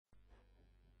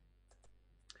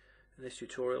In this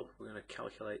tutorial we're going to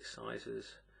calculate sizes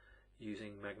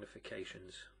using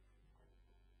magnifications.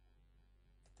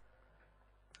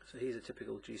 So here's a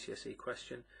typical GCSE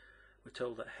question. We're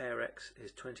told that hair X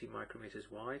is 20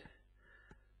 micrometers wide,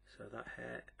 so that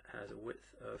hair has a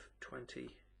width of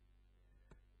 20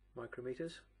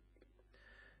 micrometers.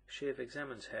 Shiv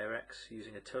examines hair X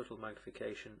using a total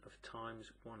magnification of times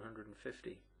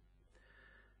 150.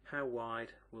 How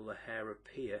wide will the hair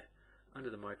appear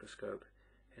under the microscope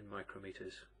in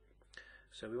micrometers?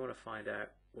 So we want to find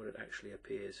out what it actually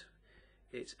appears.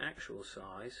 Its actual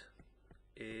size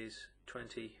is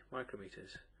 20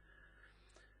 micrometers,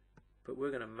 but we're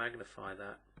going to magnify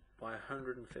that by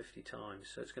 150 times,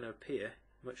 so it's going to appear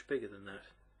much bigger than that.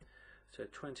 So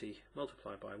 20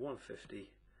 multiplied by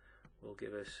 150 will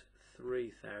give us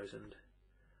 3,000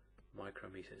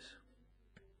 micrometers.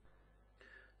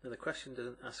 Now the question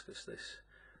doesn't ask us this,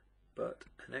 but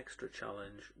an extra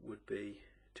challenge would be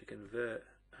to convert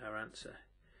our answer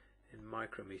in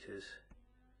micrometers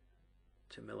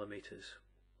to millimeters.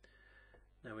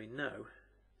 Now we know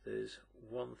there's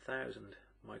 1,000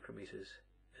 micrometers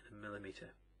in a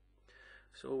millimeter,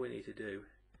 so all we need to do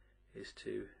is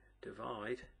to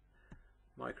divide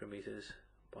micrometers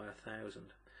by 1,000.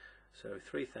 So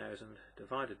 3,000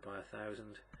 divided by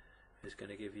 1,000 is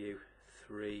going to give you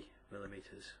 3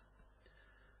 millimeters.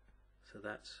 So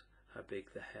that's how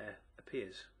big the hair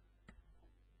appears.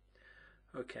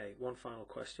 Okay, one final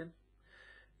question.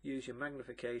 Use your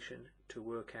magnification to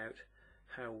work out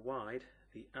how wide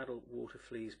the adult water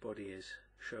flea's body is.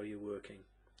 Show you working.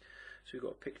 So we've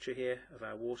got a picture here of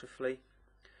our water flea.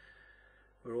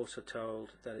 We're also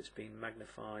told that it's been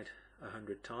magnified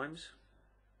 100 times.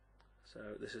 So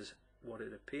this is what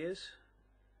it appears.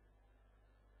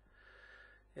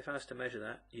 If I was to measure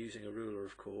that using a ruler,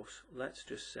 of course, let's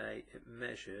just say it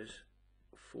measures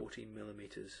 40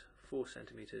 millimeters, 4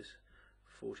 centimeters,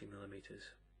 40 millimeters.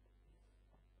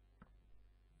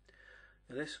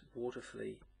 Now this water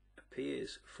flea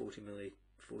appears 40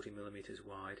 millimeters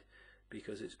wide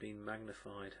because it's been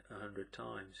magnified 100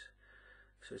 times.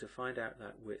 So to find out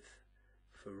that width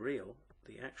for real,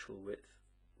 the actual width,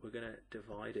 we're going to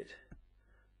divide it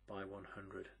by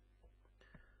 100.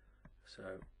 So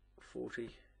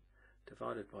 40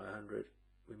 divided by 100,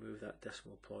 we move that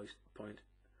decimal point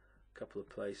a couple of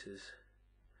places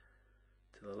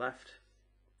to the left,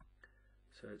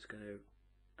 so it's going to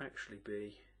actually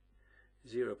be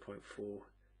 0.4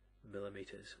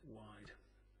 millimeters wide.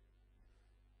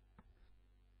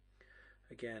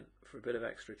 Again, for a bit of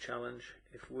extra challenge,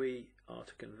 if we are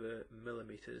to convert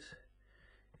millimeters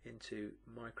into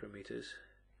micrometers,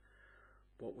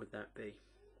 what would that be?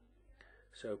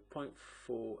 So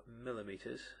 0.4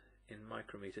 millimeters in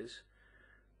micrometers,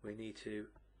 we need to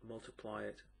multiply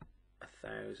it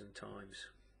 1,000 times.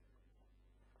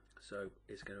 So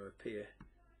it's going to appear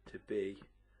to be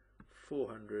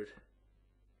 400.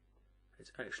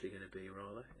 It's actually going to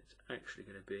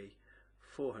be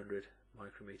 400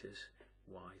 micrometers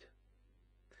wide.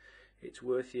 It's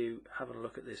worth you having a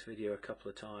look at this video a couple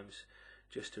of times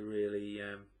just to really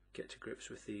get to grips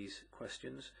with these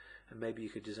questions, and maybe you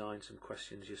could design some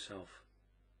questions yourself.